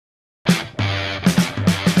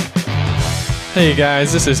Hey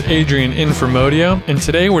guys, this is Adrian in for Modio, and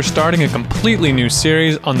today we're starting a completely new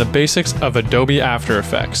series on the basics of Adobe After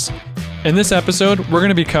Effects. In this episode, we're going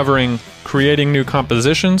to be covering creating new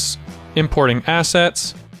compositions, importing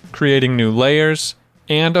assets, creating new layers,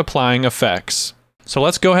 and applying effects. So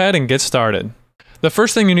let's go ahead and get started. The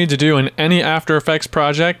first thing you need to do in any After Effects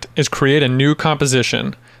project is create a new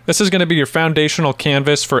composition. This is going to be your foundational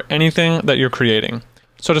canvas for anything that you're creating.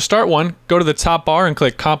 So to start one, go to the top bar and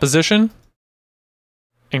click Composition,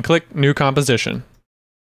 and click New Composition.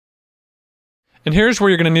 And here's where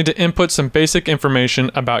you're going to need to input some basic information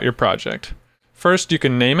about your project. First, you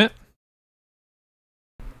can name it.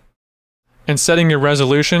 And setting your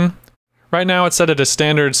resolution. Right now it's set at a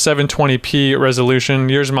standard 720p resolution.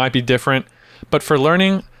 Yours might be different. But for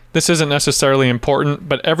learning, this isn't necessarily important,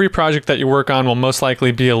 but every project that you work on will most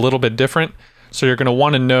likely be a little bit different. So you're going to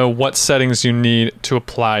want to know what settings you need to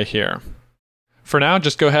apply here. For now,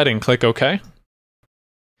 just go ahead and click OK.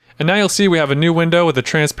 And now you'll see we have a new window with a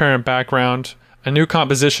transparent background, a new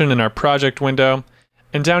composition in our project window,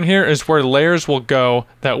 and down here is where layers will go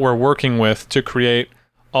that we're working with to create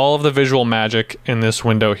all of the visual magic in this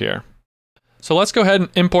window here. So let's go ahead and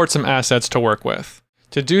import some assets to work with.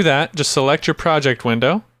 To do that, just select your project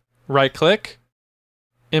window, right-click,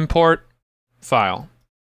 Import, File.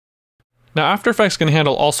 Now After Effects can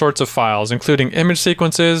handle all sorts of files, including image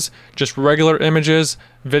sequences, just regular images,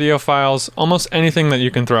 video files, almost anything that you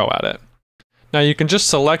can throw at it. Now you can just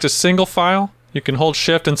select a single file, you can hold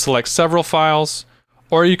Shift and select several files,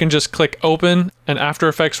 or you can just click Open and After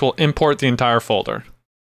Effects will import the entire folder.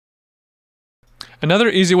 Another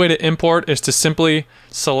easy way to import is to simply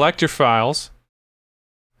select your files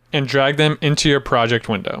and drag them into your project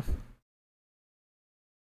window.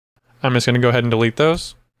 I'm just going to go ahead and delete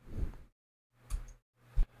those.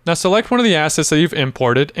 Now select one of the assets that you've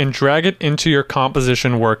imported and drag it into your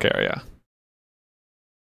composition work area.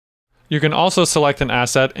 You can also select an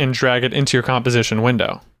asset and drag it into your composition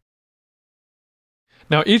window.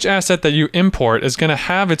 Now each asset that you import is going to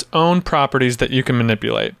have its own properties that you can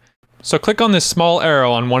manipulate. So click on this small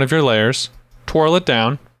arrow on one of your layers, twirl it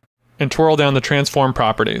down, and twirl down the transform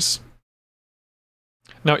properties.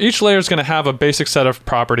 Now each layer is going to have a basic set of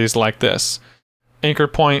properties like this: anchor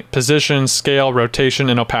point, position, scale, rotation,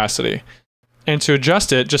 and opacity. And to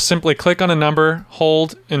adjust it, just simply click on a number,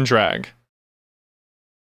 hold, and drag.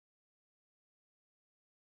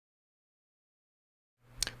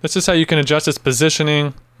 This is how you can adjust its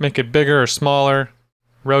positioning, make it bigger or smaller,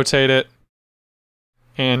 rotate it,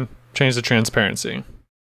 and change the transparency.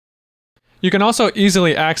 You can also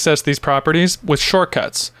easily access these properties with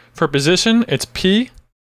shortcuts. For position, it's P.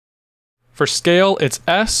 For scale, it's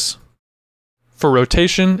S. For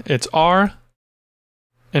rotation, it's R,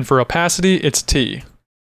 and for opacity, it's T.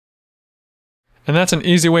 And that's an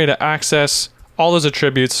easy way to access all those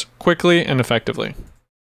attributes quickly and effectively.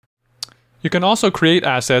 You can also create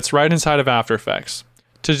assets right inside of After Effects.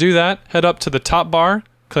 To do that, head up to the top bar,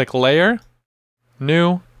 click Layer,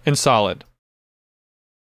 New, and Solid.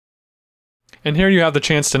 And here you have the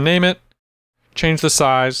chance to name it, change the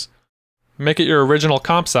size, make it your original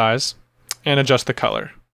comp size, and adjust the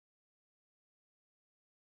color.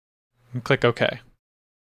 And click OK.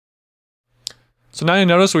 So now you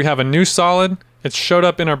notice we have a new solid. It's showed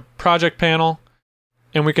up in our project panel,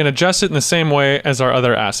 and we can adjust it in the same way as our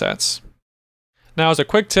other assets. Now as a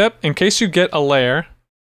quick tip, in case you get a layer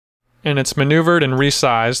and it's maneuvered and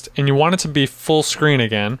resized and you want it to be full screen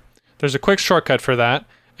again, there's a quick shortcut for that,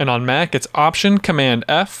 and on Mac it's Option Command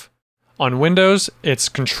F. On Windows it's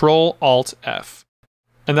Control Alt F.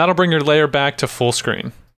 And that'll bring your layer back to full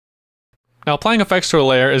screen. Now applying effects to a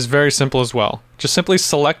layer is very simple as well. Just simply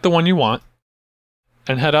select the one you want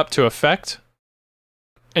and head up to Effect,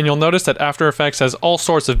 and you'll notice that After Effects has all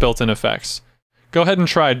sorts of built-in effects. Go ahead and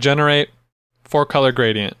try Generate 4-Color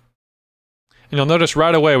Gradient. And you'll notice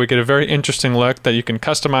right away we get a very interesting look that you can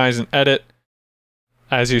customize and edit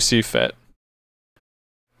as you see fit.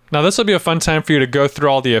 Now this will be a fun time for you to go through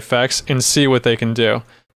all the effects and see what they can do.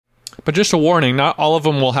 But just a warning, not all of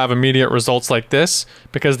them will have immediate results like this,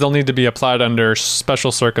 because they'll need to be applied under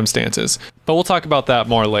special circumstances. But we'll talk about that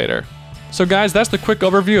more later. So guys, that's the quick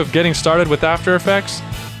overview of getting started with After Effects.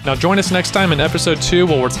 Now join us next time in episode 2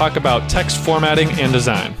 where we'll talk about text formatting and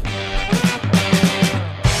design.